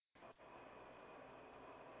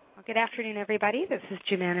Well, good afternoon, everybody. This is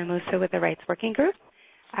Jumana Musa with the Rights Working Group.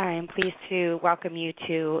 I am pleased to welcome you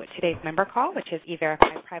to today's member call, which is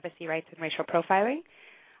E-Verify Privacy Rights and Racial Profiling.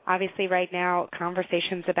 Obviously, right now,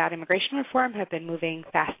 conversations about immigration reform have been moving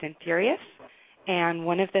fast and furious. And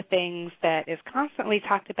one of the things that is constantly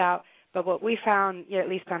talked about, but what we found, at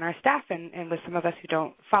least on our staff and with some of us who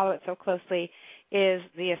don't follow it so closely, is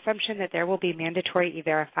the assumption that there will be mandatory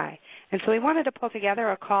E-Verify. And so we wanted to pull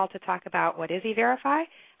together a call to talk about what is E-Verify,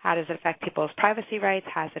 how does it affect people's privacy rights,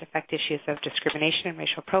 how does it affect issues of discrimination and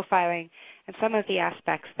racial profiling, and some of the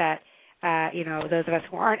aspects that, those of us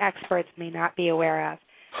who aren't experts may not be aware of.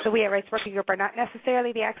 So we at Rights Working Group are not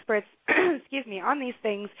necessarily the experts, on these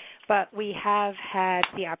things, but we have had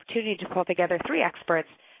the opportunity to pull together three experts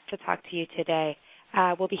to talk to you today.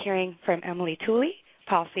 We'll be hearing from Emily Tulli,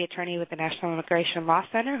 policy attorney with the National Immigration Law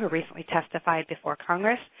Center, who recently testified before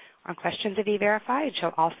Congress on questions of E-Verify, and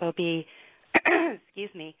she'll also be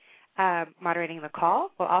moderating the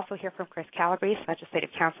call. We'll also hear from Chris Calabrese, Legislative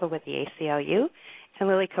Counsel with the ACLU, and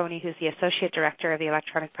Lillie, Coney, who's the Associate Director of the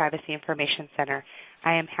Electronic Privacy Information Center.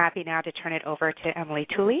 I am happy now to turn it over to Emily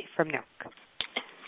Tulli from NILC.